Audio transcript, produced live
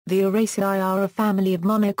The Araceae are a family of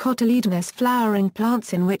monocotyledonous flowering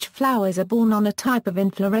plants in which flowers are borne on a type of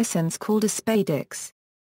inflorescence called a spadix.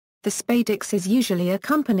 The spadix is usually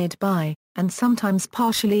accompanied by, and sometimes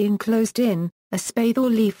partially enclosed in, a spathe or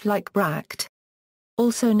leaf-like bract.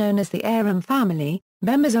 Also known as the arum family,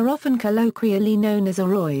 members are often colloquially known as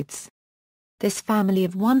aroids. This family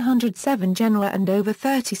of 107 genera and over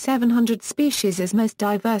 3,700 species is most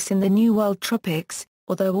diverse in the New World tropics,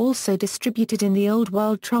 although also distributed in the Old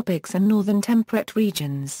World tropics and northern temperate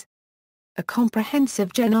regions. A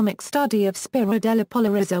comprehensive genomic study of Spirodela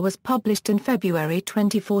polyrhiza was published in February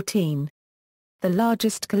 2014. The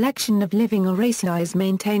largest collection of living Araceae is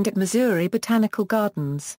maintained at Missouri Botanical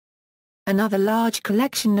Gardens. Another large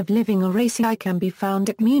collection of living Araceae can be found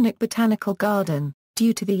at Munich Botanical Garden,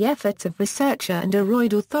 due to the efforts of researcher and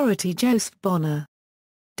aroid authority Josef Bogner.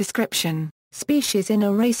 Description: species in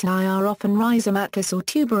Araceae are often rhizomatous or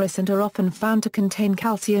tuberous and are often found to contain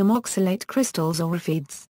calcium oxalate crystals or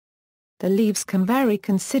raphides. The leaves can vary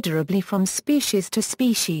considerably from species to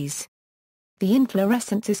species. The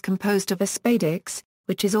inflorescence is composed of a spadix,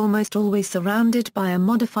 which is almost always surrounded by a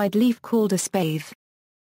modified leaf called a spathe.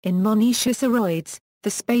 In monoecious aroids, the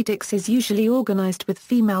spadix is usually organized with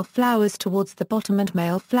female flowers towards the bottom and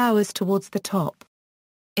male flowers towards the top.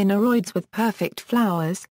 In aroids with perfect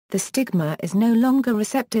flowers, the stigma is no longer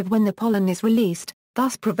receptive when the pollen is released,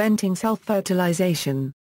 thus preventing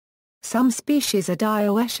self-fertilization. Some species are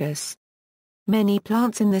dioecious. Many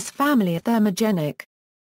plants in this family are thermogenic.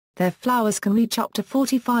 Their flowers can reach up to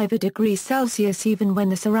 45 degrees Celsius even when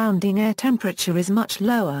the surrounding air temperature is much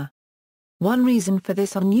lower. One reason for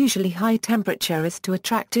this unusually high temperature is to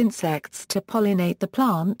attract insects to pollinate the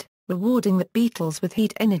plant, rewarding the beetles with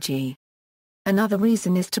heat energy. Another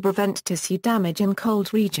reason is to prevent tissue damage in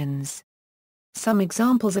cold regions. Some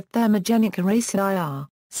examples of thermogenic Araceae are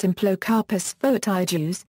Symplocarpus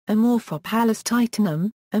foetidus, Amorphophallus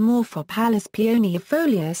Titanum, Amorphophallus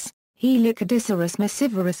peoniifolius, Helicodicerus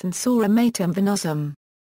massivorus and Sauramatum venosum.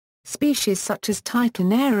 Species such as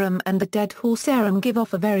Titan arum and the dead horse arum give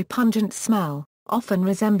off a very pungent smell, often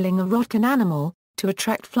resembling a rotten animal, to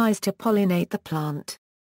attract flies to pollinate the plant.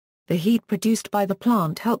 The heat produced by the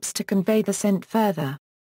plant helps to convey the scent further.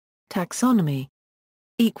 Taxonomy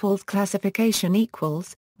Classification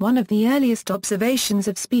One of the earliest observations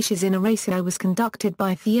of species in Araceae was conducted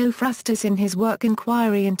by Theophrastus in his work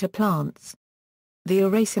Inquiry into Plants. The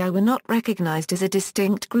Araceae were not recognized as a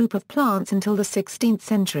distinct group of plants until the 16th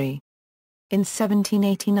century. In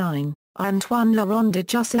 1789, Antoine Laurent de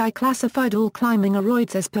Jussy classified all climbing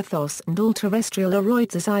aroids as pathos and all terrestrial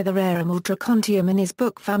aroids as either arum or dracontium in his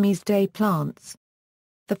book Familles des Plantes.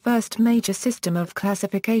 The first major system of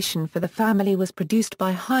classification for the family was produced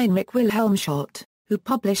by Heinrich Wilhelm Schott, who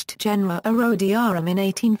published Genera Aroidiarum in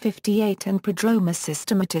 1858 and Prodromus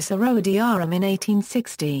systematis Aroidiarum in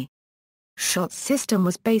 1860. Schott's system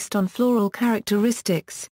was based on floral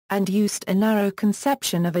characteristics, and used a narrow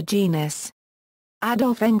conception of a genus.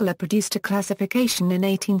 Adolf Engler produced a classification in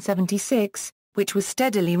 1876, which was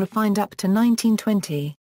steadily refined up to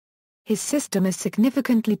 1920. His system is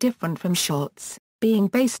significantly different from Schott's, being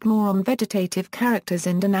based more on vegetative characters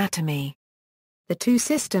and anatomy. The two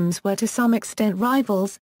systems were to some extent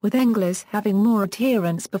rivals, with Engler's having more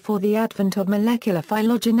adherents before the advent of molecular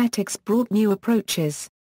phylogenetics brought new approaches.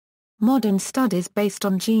 Modern studies based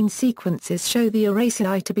on gene sequences show the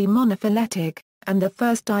Araceae to be monophyletic, and the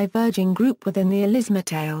first diverging group within the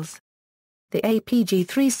Elismatales. The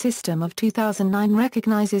APG3 system of 2009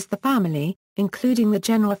 recognizes the family, including the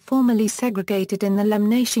genera formerly segregated in the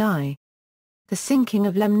Lemnaceae. The syncing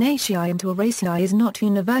of Lemnaceae into Araceae is not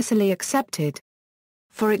universally accepted.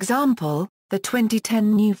 For example, the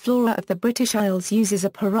 2010 new flora of the British Isles uses a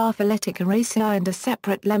paraphyletic Araceae and a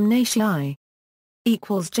separate Lemnaceae.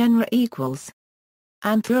 Genera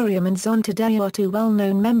Anthurium and Zontidea are two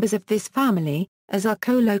well-known members of this family, as are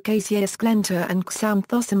Colocasia splenta and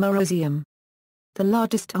Xanthosum eroseum. The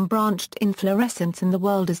largest unbranched inflorescence in the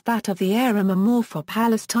world is that of the arum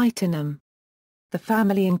Amorphophallus Titanum. The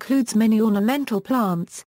family includes many ornamental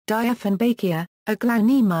plants, Diaphanbachia,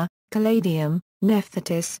 Aglaonema, Caladium,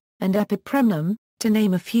 Nephthetis, and Epipremnum, to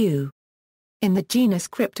name a few. In the genus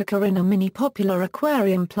Cryptocorinna are many popular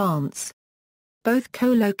aquarium plants. Both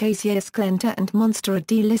Colocasia splenta and Monstera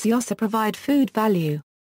deliciosa provide food value.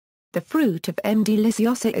 The fruit of M.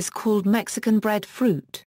 deliciosa is called Mexican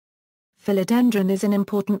breadfruit. Philodendron is an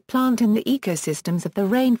important plant in the ecosystems of the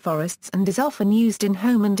rainforests and is often used in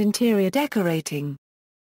home and interior decorating.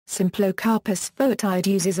 Symplocarpus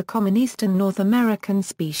foetidus is a common eastern North American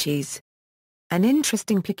species. An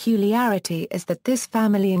interesting peculiarity is that this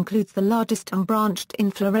family includes the largest unbranched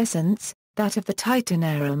inflorescence, that of the Titan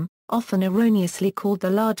arum, often erroneously called the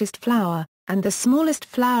largest flower, and the smallest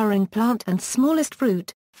flowering plant and smallest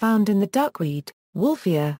fruit, found in the duckweed,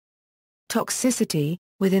 Wolffia. Toxicity: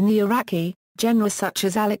 within the Araceae, genera such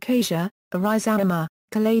as Araceae, Araceae,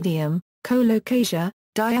 Caladium, Colloquially,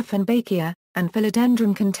 Diaphanbachia, and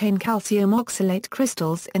Philodendron contain calcium oxalate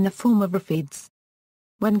crystals in the form of raphides.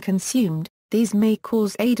 When consumed, these may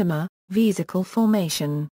cause edema, vesicle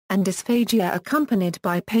formation, and dysphagia accompanied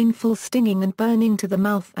by painful stinging and burning to the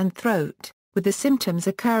mouth and throat, with the symptoms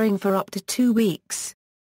occurring for up to 2 weeks.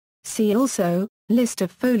 See also, List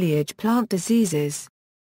of foliage plant diseases.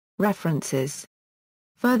 References.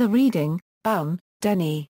 Further reading, Baum,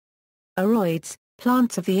 Denny. Aroids,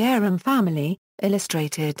 plants of the arum family,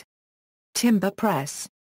 illustrated. Timber Press.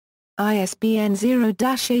 ISBN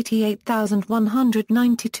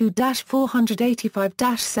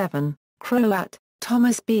 0-88192-485-7, Croat,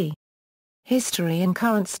 Thomas B. History and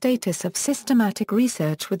Current Status of Systematic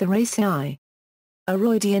Research with Araceae.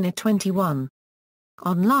 Aroidiana 21.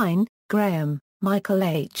 Online, Graham, Michael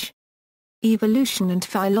H. Evolution and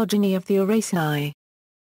Phylogeny of the Araceae.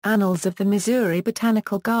 Annals of the Missouri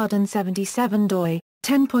Botanical Garden 77 doi,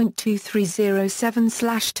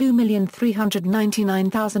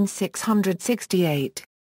 10.2307/2,399,668.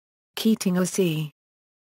 Keating O.C.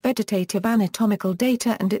 Vegetative anatomical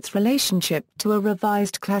data and its relationship to a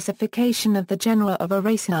revised classification of the genera of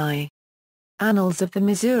Araceae. Annals of the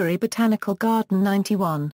Missouri Botanical Garden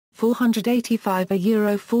 91, 485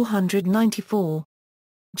 €494.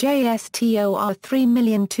 JSTOR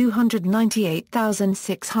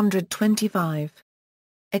 3,298,625.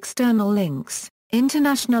 External links: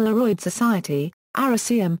 International Aroid Society,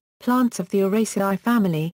 Araceum, Plants of the Araceae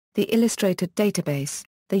family, the Illustrated Database,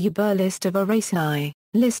 the Uber List of Araceae,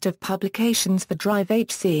 List of publications for Drive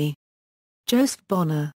HC. Josef Bogner.